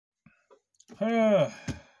Been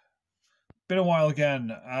a while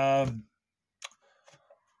again.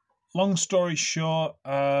 Long story short,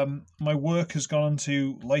 my work has gone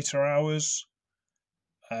into later hours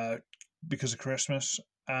because of Christmas,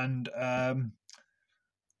 and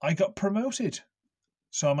I got promoted.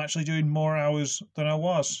 So I'm actually doing more hours than I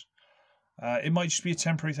was. It might just be a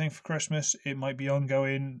temporary thing for Christmas. It might be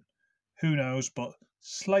ongoing. Who knows? But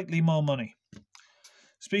slightly more money.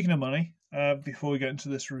 Speaking of money, before we get into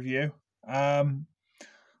this review, I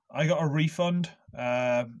got a refund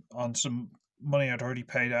on some money I'd already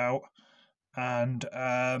paid out, and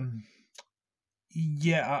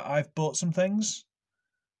yeah, I've bought some things.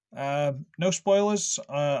 No spoilers.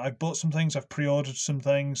 I've bought some things. I've pre-ordered some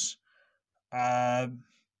things.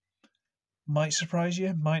 Might surprise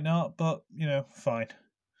you, might not, but you know, fine.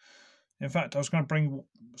 In fact, I was going to bring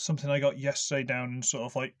something I got yesterday down and sort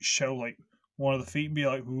of like show like one of the feet and be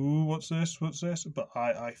like, "Ooh, what's this? What's this?" But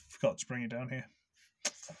I forgot to bring it down here.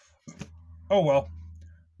 Oh well,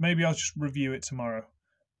 maybe I'll just review it tomorrow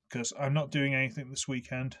because I'm not doing anything this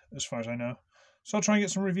weekend as far as I know. So I'll try and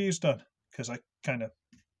get some reviews done because I kind of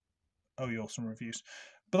owe you all some reviews.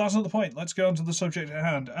 But that's not the point. Let's go on to the subject at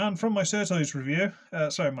hand. And from my SirToys review, my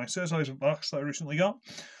SirToys box that I recently got,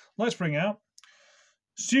 let's bring out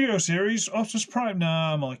Studio Series Optimus Prime.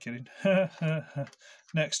 Nah, I'm only kidding.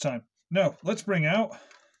 Next time. No, let's bring out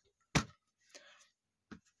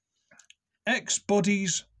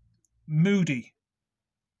X-Buddies Moodie.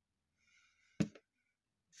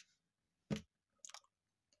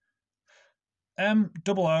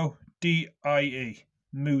 Moodie.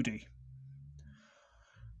 Moodie.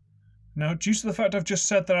 Now, due to the fact I've just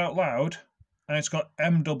said that out loud, and it's got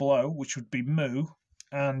M-O-O, which would be moo,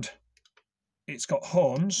 and it's got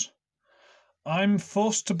horns, I'm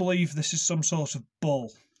forced to believe this is some sort of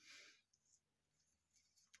bull.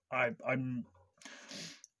 I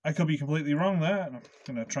could be completely wrong there, and I'm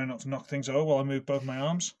going to try not to knock things over while I move both my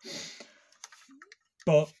arms.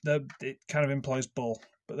 But it kind of implies bull.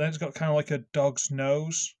 But then it's got kind of like a dog's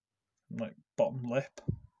nose, like bottom lip.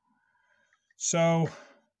 So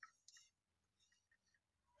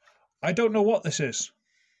I don't know what this is.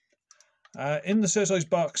 In the SirToys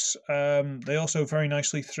box, they also very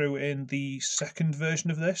nicely threw in the second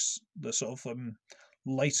version of this, the sort of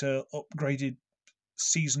later upgraded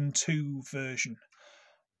Season 2 version.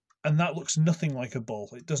 And that looks nothing like a bull.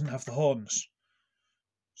 It doesn't have the horns.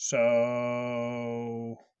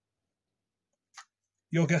 So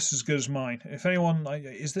your guess is as good as mine. If anyone,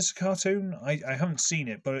 is this a cartoon? I haven't seen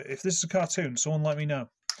it, but if this is a cartoon, someone let me know.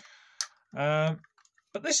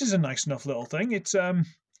 But this is a nice enough little thing. It's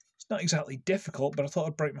not exactly difficult, but I thought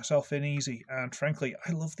I'd break myself in easy. And frankly,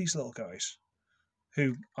 I love these little guys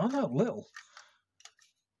who aren't that little.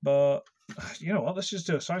 But you know what? Let's just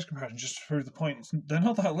do a size comparison just to prove the point. They're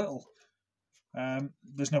not that little.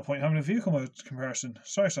 There's no point having a vehicle mode comparison.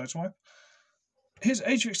 Sorry, Sideswipe. Here's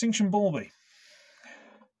Age of Extinction Bumblebee.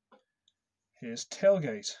 Here's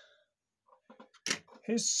Tailgate.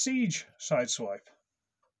 Here's Siege Sideswipe.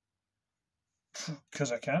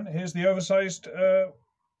 Because I can. Here's the oversized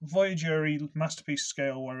Voyager-y masterpiece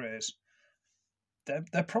scale where it is.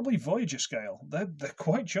 They're probably Voyager scale. They're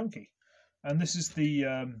quite chunky. And this is the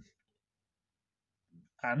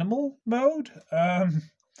animal mode.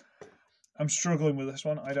 I'm struggling with this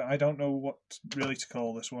one. I don't know what really to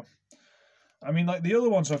call this one. I mean, like the other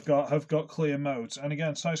ones I've got have got clear modes. And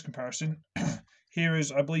again, size comparison. Here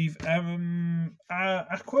is, I believe,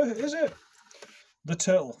 Aqua, is it? The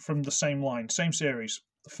turtle from the same line, same series,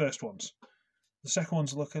 the first ones. The second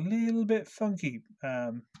ones look a little bit funky.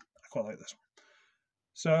 I quite like this one.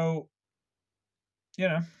 So, you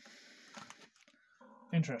know,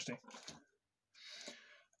 interesting.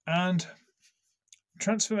 And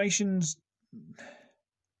transformations,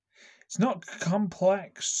 it's not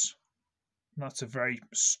complex. That's a very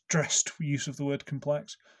stressed use of the word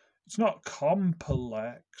complex. It's not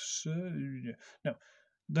complex. No,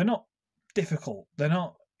 they're not difficult. They're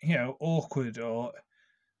not, awkward, or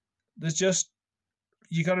there's just,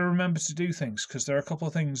 you got to remember to do things because there are a couple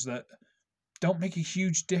of things that don't make a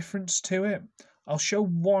huge difference to it. I'll show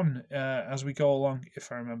one as we go along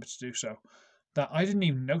if I remember to do so. That I didn't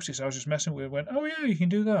even notice. I was just messing with it. Went, oh yeah, you can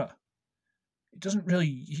do that. It doesn't really,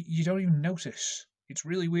 you don't even notice. It's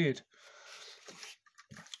really weird.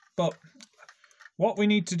 But what we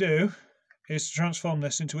need to do is to transform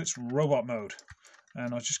this into its robot mode.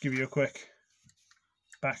 And I'll just give you a quick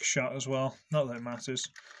back shot as well. Not that it matters.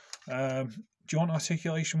 Do you want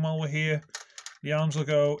articulation while we're here? The arms will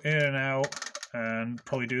go in and out and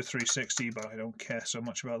probably do a 360, but I don't care so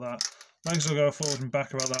much about that. Legs will go forward and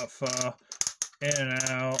back about that far. In and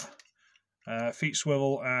out. Feet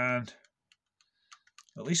swivel and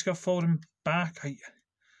At least go forward and back. I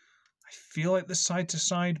feel like the side to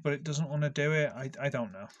side, but it doesn't want to do it. I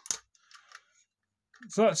don't know.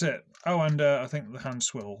 So that's it. Oh, and I think the hand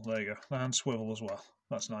swivel. There you go. The hand swivel as well.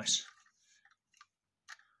 That's nice.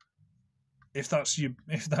 If that's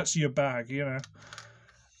your bag, you know.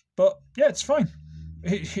 But yeah, it's fine.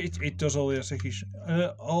 It does all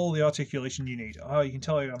the articulation you need. Oh, you can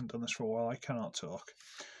tell I haven't done this for a while. I cannot talk.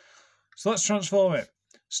 So let's transform it.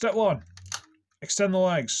 Step 1. Extend the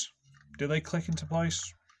legs. Do they click into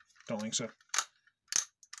place? Don't think so.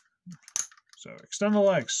 So extend the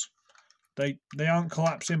legs. They aren't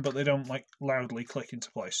collapsing, but they don't like loudly click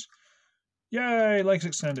into place. Yay, legs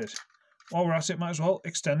extended. While we're at it, might as well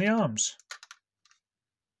extend the arms.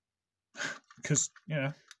 Because, you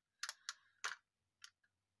know,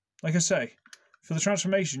 like I say, for the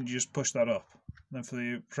transformation, you just push that up. And then for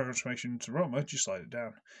the transformation to robot mode, you slide it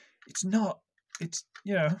down. It's,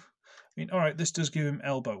 you know, I mean, alright, this does give him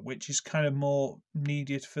elbow, which is kind of more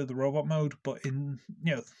needed for the robot mode, but in,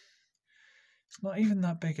 you know, it's not even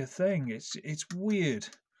that big a thing. It's weird.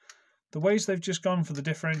 The ways they've just gone for the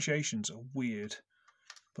differentiations are weird.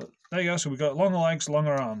 But there you go, so we've got longer legs,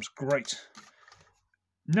 longer arms. Great.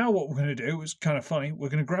 Now what we're going to do is kind of funny. We're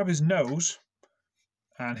going to grab his nose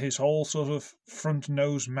and his whole sort of front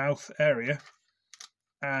nose mouth area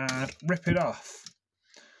and rip it off.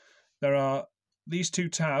 There are these 2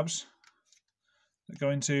 tabs that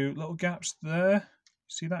go into little gaps there.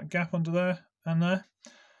 See that gap under there and there?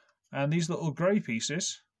 And these little grey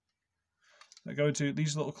pieces that go into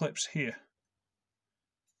these little clips here.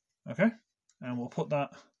 Okay? And we'll put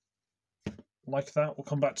that like that. We'll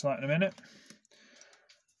come back to that in a minute.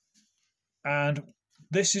 And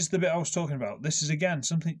this is the bit I was talking about. This is, again,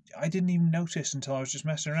 something I didn't even notice until I was just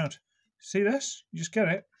messing around. See this? You just get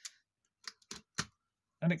it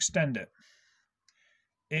and extend it.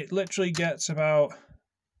 It literally gets about,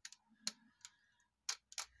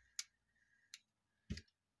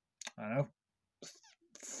 I don't know,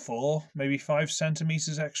 4, maybe 5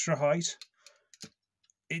 centimeters extra height.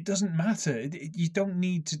 It doesn't matter. You don't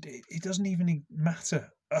need to. It doesn't even matter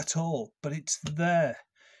at all. But it's there,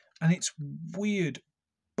 and it's weird,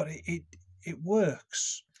 but it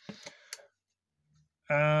works.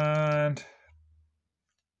 And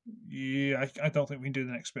yeah, I don't think we can do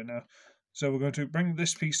the next bit now. So we're going to bring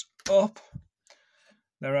this piece up.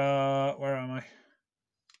 There are, where am I?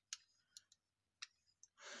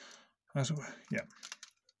 Yeah.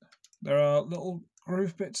 There are little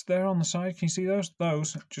groove bits there on the side. Can you see those?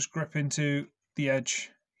 Those just grip into the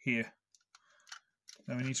edge here.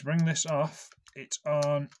 Now we need to bring this off. It's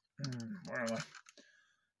on, where am I?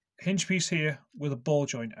 Hinge piece here with a ball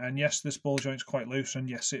joint. And yes, this ball joint's quite loose, and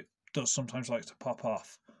yes, it does sometimes like to pop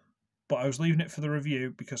off. But I was leaving it for the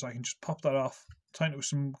review because I can just pop that off, tighten it with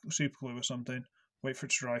some super glue or something, wait for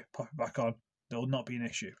it to dry, pop it back on. There will not be an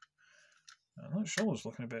issue. And that shoulder's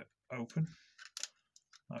looking a bit open.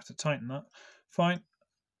 I have to tighten that. Fine.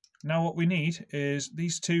 Now what we need is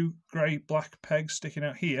these 2 grey black pegs sticking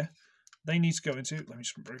out here. They need to go into, let me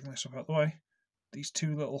just bring this up out of the way, these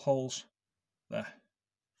 2 little holes there.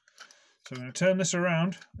 So I'm going to turn this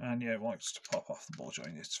around, and yeah, it wants to pop off the ball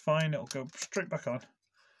joint. It's fine, it'll go straight back on.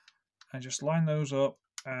 And just line those up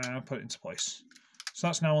and put it into place. So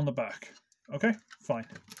that's now on the back. Okay, fine.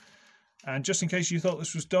 And just in case you thought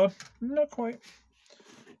this was done, not quite.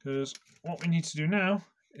 Because what we need to do now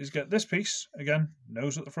is get this piece, again,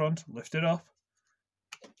 nose at the front, lift it up,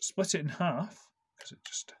 split it in half, because it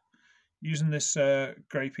just, using this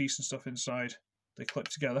grey piece and stuff inside, they clip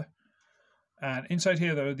together. And inside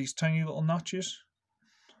here there are these tiny little notches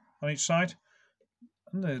on each side,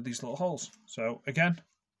 and there are these little holes. So again,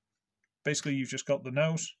 basically you've just got the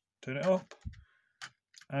nose, turn it up,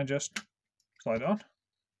 and just slide it on.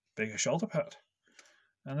 Bigger shoulder pad.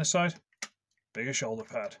 And this side, bigger shoulder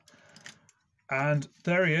pad. And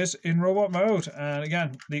there he is in robot mode. And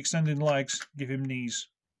again, the extended legs give him knees.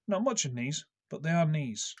 Not much of knees, but they are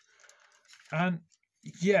knees. And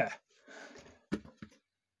yeah.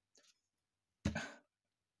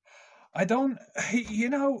 I don't, you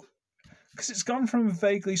know, because it's gone from a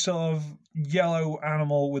vaguely sort of yellow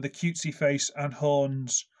animal with a cutesy face and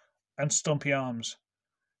horns and stumpy arms.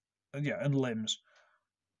 And yeah, and limbs.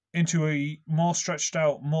 Into a more stretched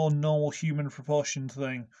out, more normal human proportioned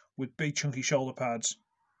thing with big chunky shoulder pads,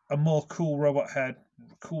 a more cool robot head,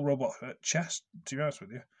 cool robot chest, to be honest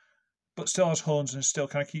with you, but still has horns and is still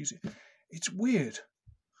kind of cutesy. It's weird.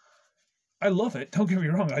 I love it, don't get me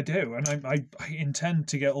wrong, I do, and I intend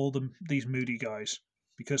to get all these Moodie guys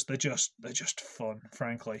because they're just fun,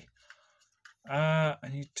 frankly.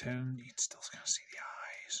 And you still kind of see the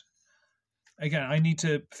eyes. Again, I need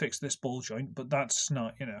to fix this ball joint, but that's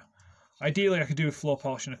not, Ideally, I could do a floor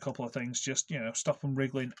polish and a couple of things, just, stop them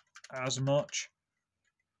wriggling as much.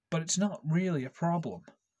 But it's not really a problem.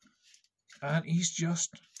 And he's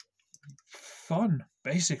just fun,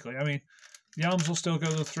 basically. I mean, the arms will still go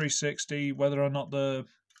to the 360. Whether or not the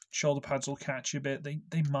shoulder pads will catch a bit,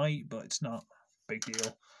 they might, but it's not a big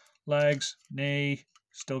deal. Legs, knee,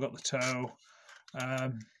 still got the toe.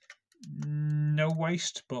 No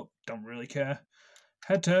waist, but don't really care.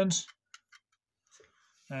 Head turns.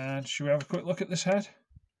 And should we have a quick look at this head?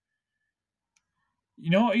 You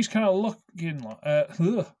know what he's kind of looking like?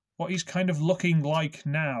 What he's kind of looking like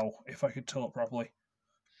now, if I could talk properly.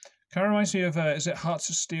 Kind of reminds me of, is it Hearts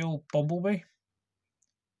of Steel Bumblebee?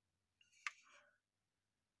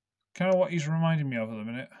 Kind of what he's reminding me of at the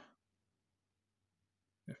minute.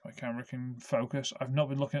 If my camera can focus. I've not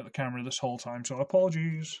been looking at the camera this whole time, so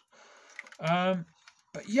apologies. But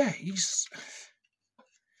yeah, he's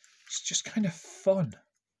just kind of fun,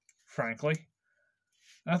 frankly.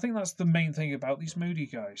 And I think that's the main thing about these Moodie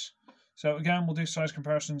guys. So again, we'll do size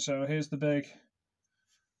comparison. So here's the big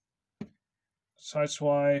side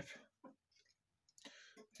swipe.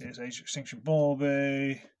 Here's Age of Extinction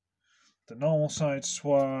Bumblebee. The normal side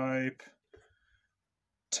swipe.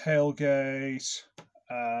 Tailgate.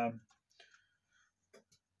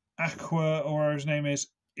 Aqua, or whatever his name is,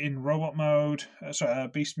 in robot mode.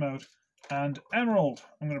 Beast mode. And Emerald,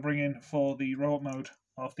 I'm going to bring in for the robot mode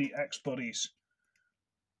of the X-Buddies.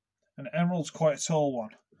 And Emerald's quite a tall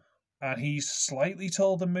one. And he's slightly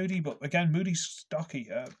taller than Moodie, but again, Moodie's stocky.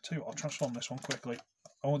 Tell you what, I'll transform this one quickly.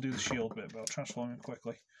 I won't do the shield bit, but I'll transform him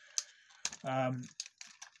quickly. Because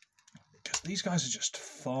these guys are just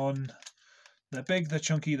fun. They're big, they're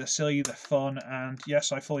chunky, they're silly, they're fun, and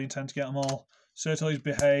yes, I fully intend to get them all. SirToys,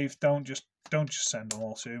 behave. Don't just send them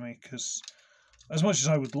all to me, because as much as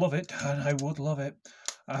I would love it, and I would love it,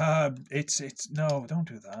 no, don't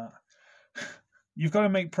do that. You've got to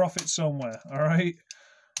make profit somewhere, all right?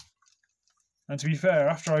 And to be fair,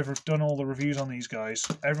 after I've done all the reviews on these guys,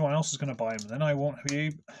 everyone else is going to buy them. Then I won't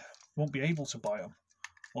be able to buy them,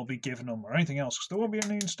 or be given them, or anything else, because there won't be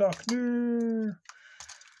any in stock. No.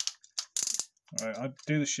 All right, I'll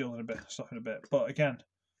do the shield in a bit, stuff in a bit. But again,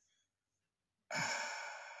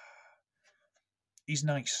 he's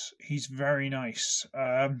nice. He's very nice.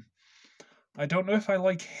 I don't know if I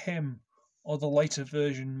like him or the later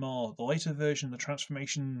version more. The later version, the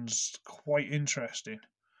transformation's quite interesting,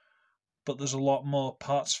 but there's a lot more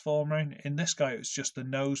parts forming. In this guy, it's just the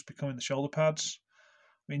nose becoming the shoulder pads.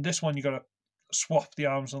 I mean, this one, you got to swap the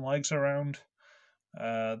arms and legs around.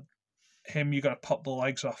 Him, you got to pop the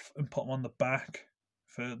legs off and put them on the back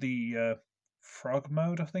for the frog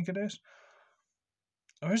mode, I think it is.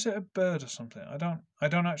 Or is it a bird or something? I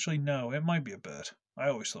don't actually know. It might be a bird. I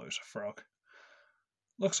always thought it was a frog.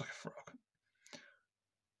 Looks like a frog.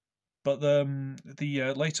 But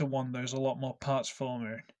the later one, there's a lot more parts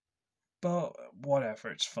forming. But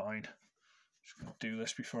whatever, it's fine. Just gonna do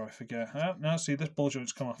this before I forget. Now see, this ball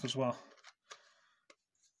joint's come off as well.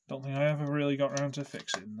 Don't think I ever really got around to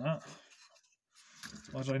fixing that.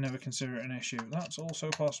 Or did I never consider it an issue? That's also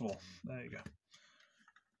possible. There you go.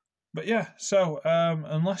 But yeah, so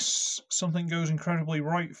unless something goes incredibly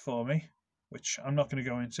right for me, which I'm not going to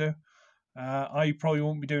go into, I probably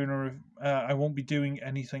won't be doing I won't be doing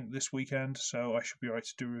anything this weekend, so I should be right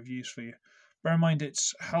to do reviews for you. Bear in mind,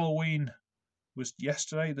 it's Halloween was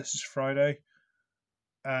yesterday. This is Friday,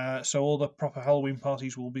 so all the proper Halloween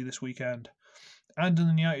parties will be this weekend. And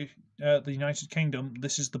in the United Kingdom,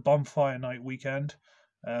 this is the Bonfire Night weekend.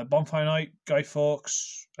 Bonfire Night, Guy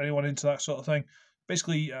Fawkes, anyone into that sort of thing.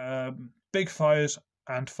 Basically, big fires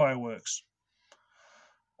and fireworks.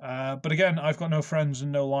 But again, I've got no friends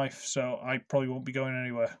and no life, so I probably won't be going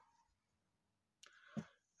anywhere.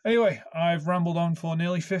 Anyway, I've rambled on for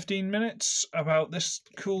nearly 15 minutes about this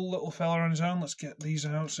cool little fella on his own. Let's get these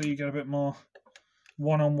out so you get a bit more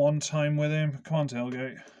one-on-one time with him. Come on,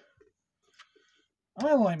 Tailgate.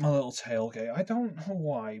 I like my little Tailgate. I don't know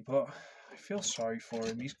why, but I feel sorry for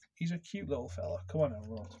him. He's a cute little fella. Come on,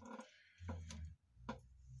 Emerald.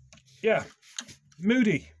 Yeah,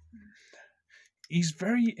 Moodie. He's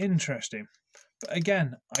very interesting. But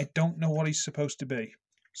again, I don't know what he's supposed to be.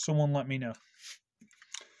 Someone let me know.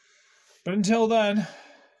 But until then,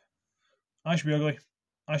 I shall be ugly.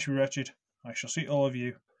 I shall be wretched. I shall see all of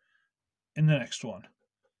you in the next one.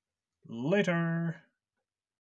 Later.